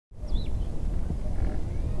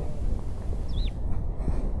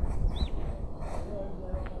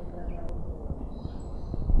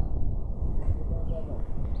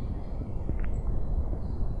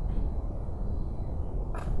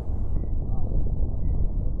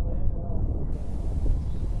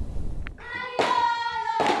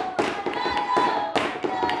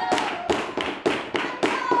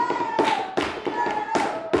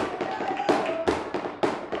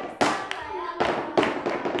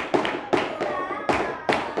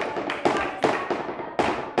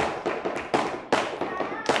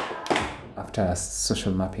after a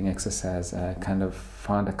social mapping exercise, I kind of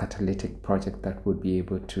found a catalytic project that would be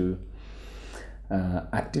able to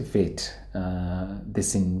activate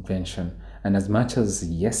this invention. And as much as,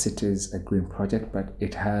 yes, it is a green project, but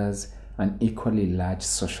it has an equally large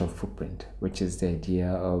social footprint, which is the idea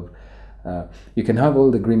of you can have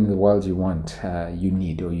all the green in the world you want, you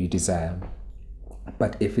need, or you desire.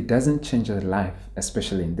 But if it doesn't change your life,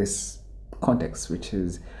 especially in this context, which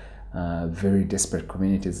is very disparate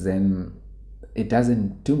communities, then it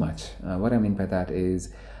doesn't do much. What I mean by that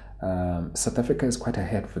is South Africa is quite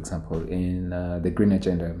ahead, for example, in the green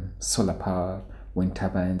agenda, solar power, wind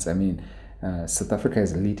turbines. I mean, South Africa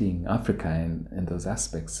is leading Africa in those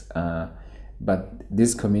aspects. But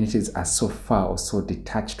these communities are so far or so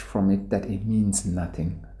detached from it that it means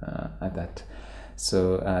nothing at that.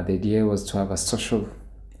 So the idea was to have a social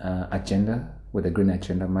agenda with a green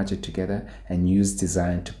agenda, merge it together, and use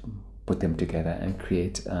design to put them together and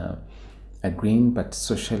create a green but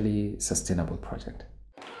socially sustainable project.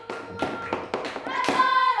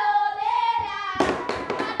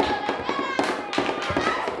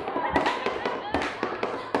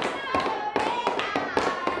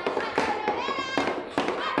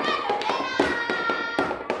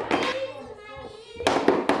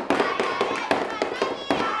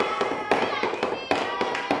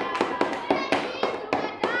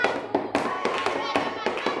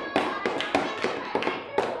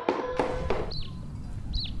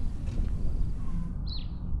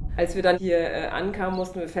 Als wir dann hier ankamen,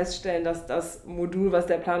 mussten wir feststellen, dass das Modul, was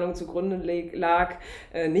der Planung zugrunde lag,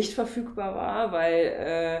 nicht verfügbar war,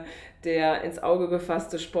 weil der ins Auge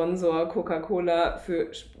gefasste Sponsor Coca-Cola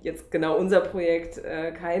für jetzt genau unser Projekt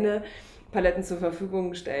keine Paletten zur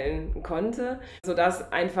Verfügung stellen konnte,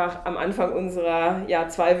 sodass einfach am Anfang unserer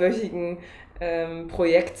zweiwöchigen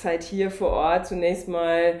Projektzeit hier vor Ort zunächst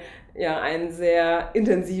mal ein sehr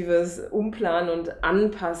intensives Umplanen und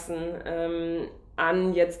Anpassen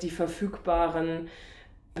an jetzt die verfügbaren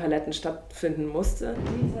Paletten stattfinden musste.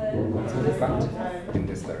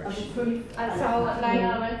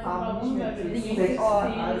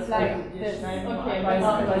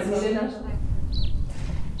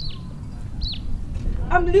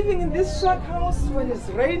 I'm living in this short house. When it's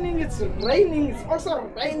raining, it's also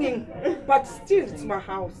raining, but still it's my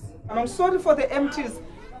house. And I'm sorry for the empties.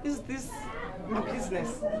 Is this my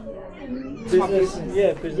business? It's my business.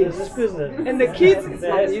 Yeah, business is business. And the kids, it's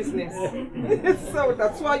my business. So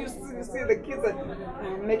that's why you see the kids are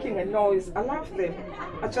making a noise. I love them.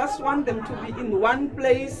 I just want them to be in one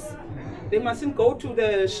place. They mustn't go to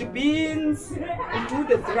the shebeens and do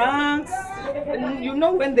the drugs. And you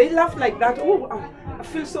know, when they laugh like that, oh, I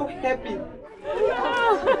feel so happy.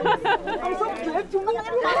 I'm so glad to meet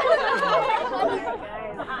you.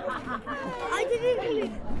 I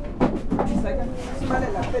didn't.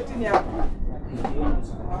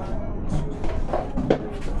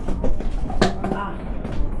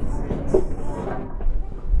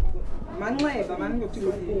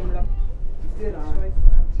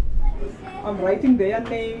 I'm writing their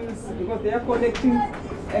names because they are collecting,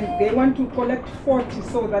 and they want to collect 40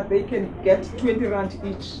 so that they can get 20 rand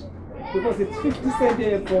each, because it's 50 cents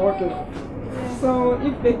a bottle. So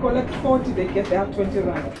if they collect 40, they get their 20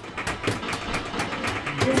 rand.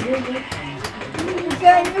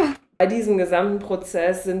 Bei diesem gesamten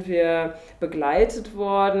Prozess sind wir begleitet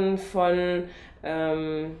worden von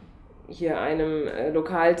hier einem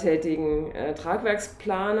lokal tätigen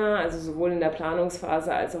Tragwerksplaner, also sowohl in der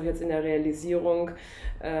Planungsphase als auch jetzt in der Realisierung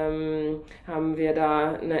haben wir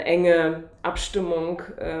da eine enge Abstimmung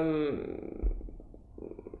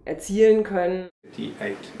erzielen können.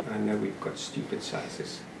 58, I know we've got stupid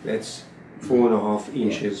sizes. That's 4.5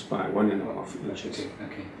 inches by 1.5 inches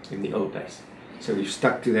in the old days. So we've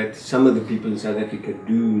stuck to that. Some of the people in South Africa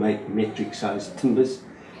do make metric sized timbers,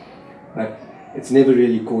 but it's never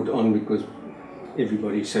really caught on because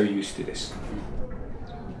everybody is so used to this.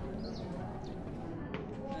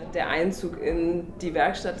 Der Einzug in die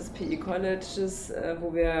Werkstatt des PI Colleges,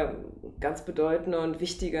 wo wir ganz bedeutende und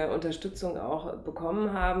wichtige Unterstützung auch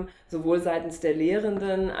bekommen haben, sowohl seitens der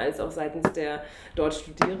Lehrenden als auch seitens der dort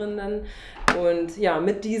Studierenden. Und ja,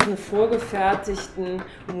 mit diesen vorgefertigten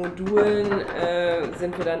Modulen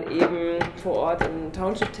sind wir dann eben vor Ort im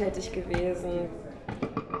Township tätig gewesen.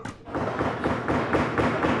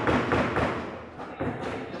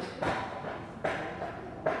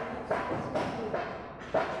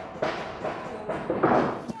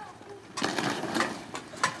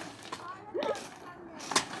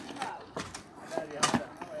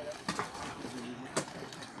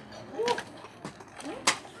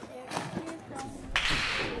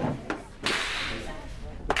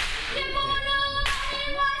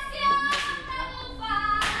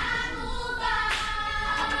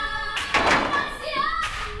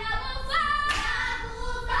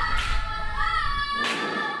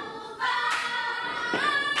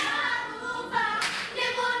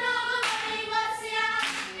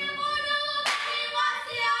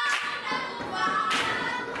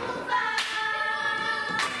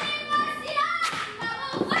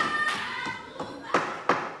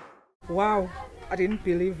 wow, I didn't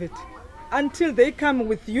believe it. Until they come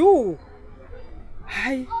with you.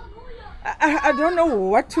 I don't know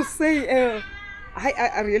what to say.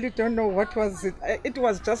 I really don't know what was it. It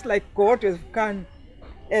was just like God has come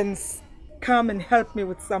and help me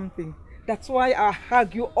with something. That's why I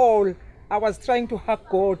hug you all. I was trying to hug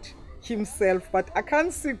God himself, but I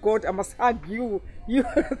can't see God. I must hug you. You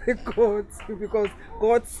are the God, because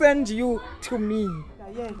God sent you to me.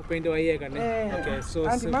 Okay, so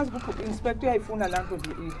and must inspector ayifuna lanto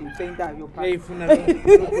ndipaintayo ayifuna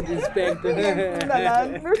inspector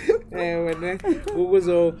wena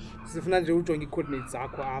ukuzo sifuna nje ujonge coordinates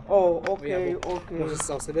zakho apha. Oh, okay. Mose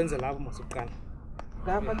sizawusebenza lapho masuqala.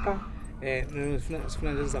 Ngapha xa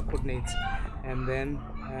sifuna nje za coordinates and then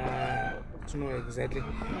to know exactly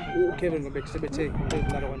Kevin ngobe sebethe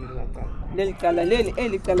uqala kwanilaqala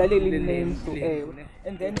lelicala leli name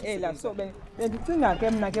and then ela so bendicinga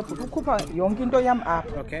ke mna ke futhi ukhupha yonke into yam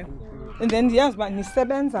apha. Okay. And then ndiyazi uba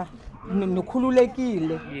nisebenza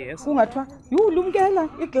nikhululekile kungathiwa lumkela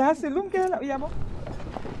iglasi lumkela uyabo.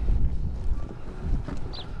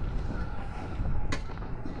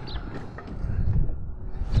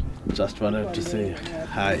 Just wanted to say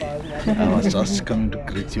hi. I was just coming to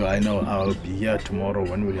greet you. I know I'll be here tomorrow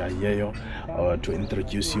when we are here to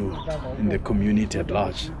introduce you in the community at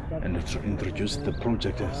large and to introduce the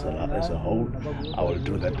project as a whole. I will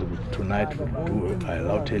do that tonight. We'll do a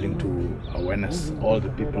loud telling to awareness all the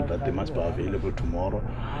people that they must be available tomorrow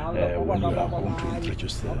when we are going to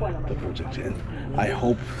introduce the project. And I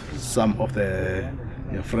hope some of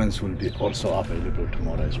your friends will be also available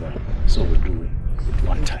tomorrow as well. So we'll do it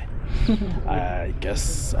one time. I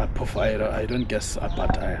guess I don't guess,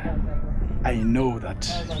 but I know that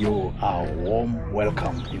you are warm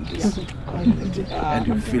welcome in this community and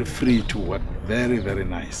you feel free to work very, very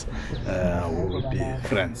nice. We will be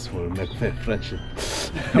friends, we'll make friendship.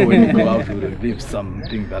 When you go out, we will leave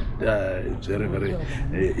something that is very, very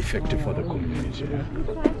effective for the community.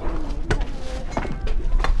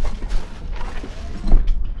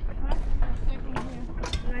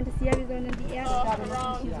 Ja, wir sollen die Erde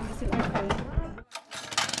da ein bisschen aufhören.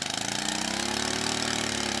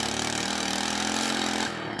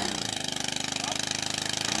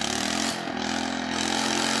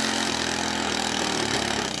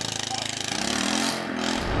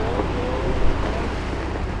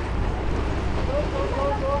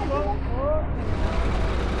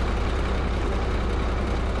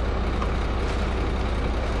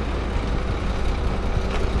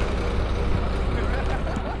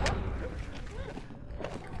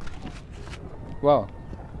 Wow,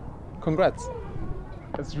 congrats.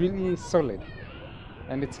 It's really solid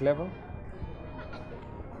and it's level.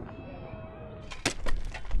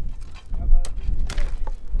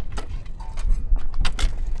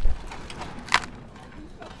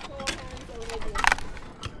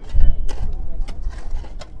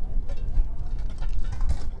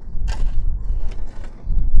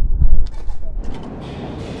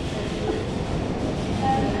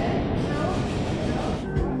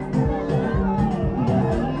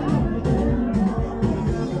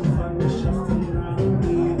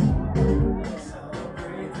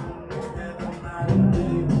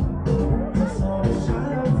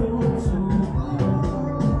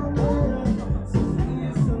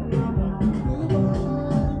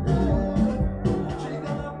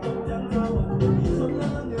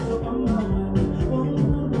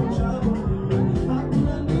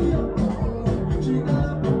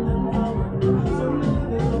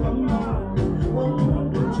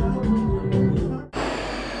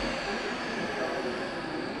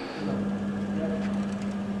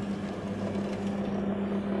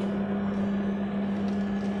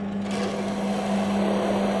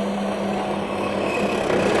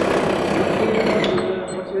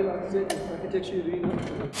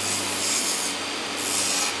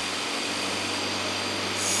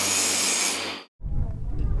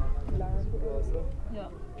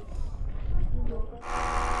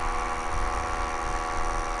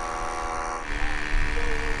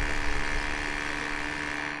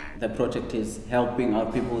 The project is helping our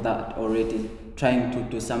people that are already trying to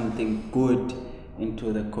do something good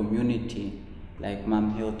into the community. Like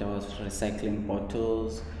Mom Hilda was recycling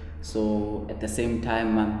bottles. So at the same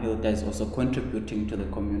time, Mom Hilda is also contributing to the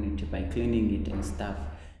community by cleaning it and stuff.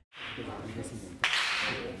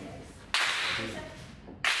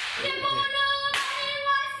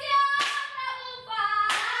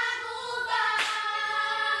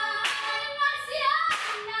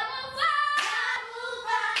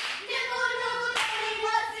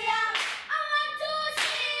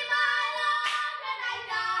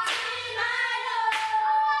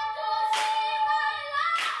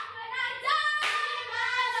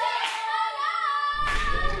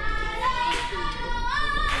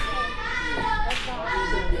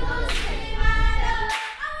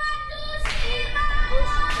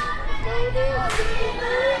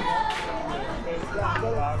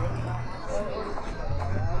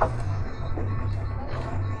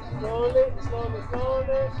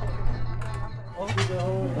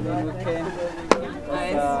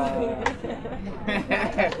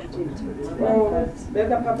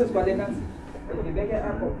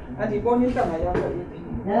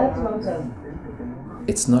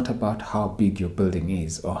 It's not about how big your building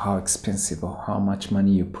is or how expensive or how much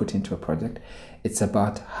money you put into a project. It's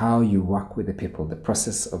about how you work with the people, the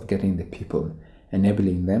process of getting the people,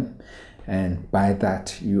 enabling them. And by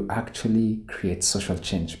that, you actually create social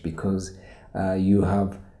change because you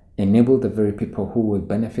have enabled the very people who will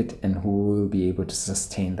benefit and who will be able to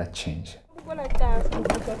sustain that change.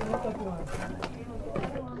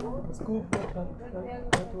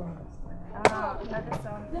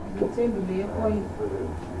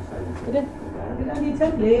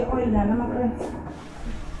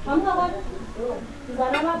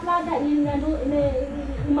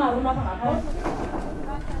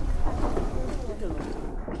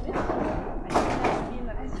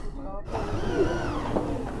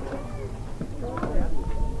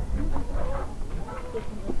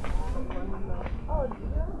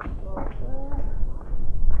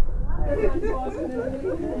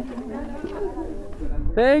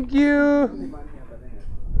 Thank you.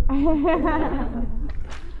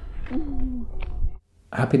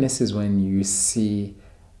 Happiness is when you see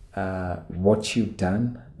what you've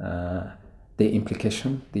done, the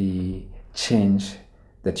implication, the change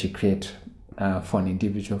that you create for an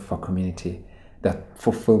individual, for a community, that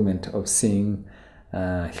fulfillment of seeing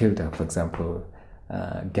Hilda, for example,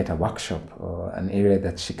 get a workshop or an area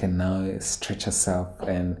that she can now stretch herself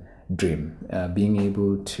and dream, being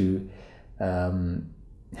able to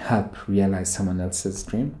help realize someone else's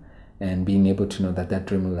dream and being able to know that that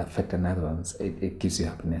dream will affect another one's, it gives you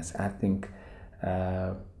happiness. I think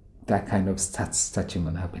that kind of starts touching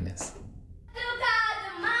on happiness.